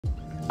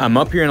I'm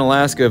up here in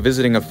Alaska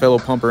visiting a fellow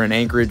pumper in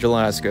Anchorage,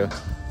 Alaska.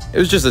 It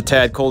was just a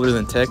tad colder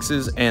than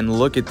Texas, and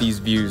look at these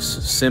views,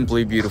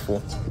 simply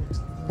beautiful.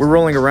 We're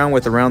rolling around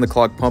with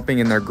around-the-clock pumping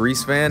in their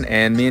grease van,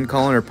 and me and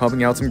Colin are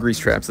pumping out some grease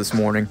traps this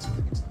morning.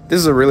 This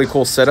is a really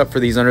cool setup for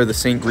these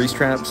under-the-sink grease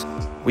traps.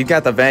 We've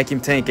got the vacuum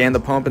tank and the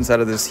pump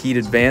inside of this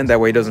heated van, that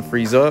way it doesn't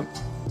freeze up.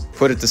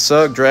 Put it to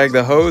suck, drag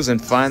the hose,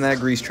 and find that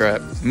grease trap.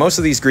 Most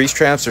of these grease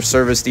traps are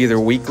serviced either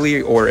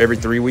weekly or every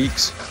 3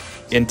 weeks.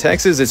 In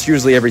Texas, it's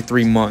usually every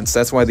 3 months,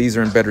 that's why these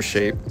are in better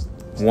shape.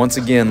 Once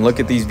again, look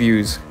at these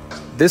views.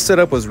 This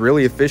setup was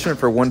really efficient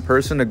for one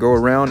person to go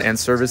around and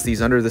service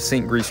these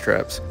under-the-sink grease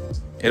traps.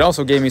 It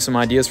also gave me some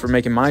ideas for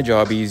making my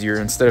job easier.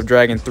 Instead of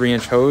dragging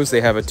 3-inch hose,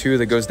 they have a 2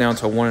 that goes down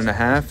to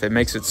 1.5. It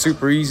makes it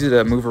super easy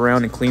to move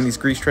around and clean these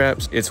grease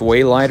traps. It's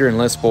way lighter and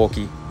less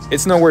bulky.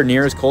 It's nowhere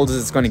near as cold as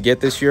it's going to get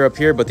this year up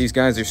here, but these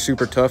guys are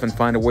super tough and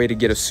find a way to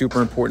get a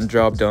super important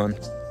job done.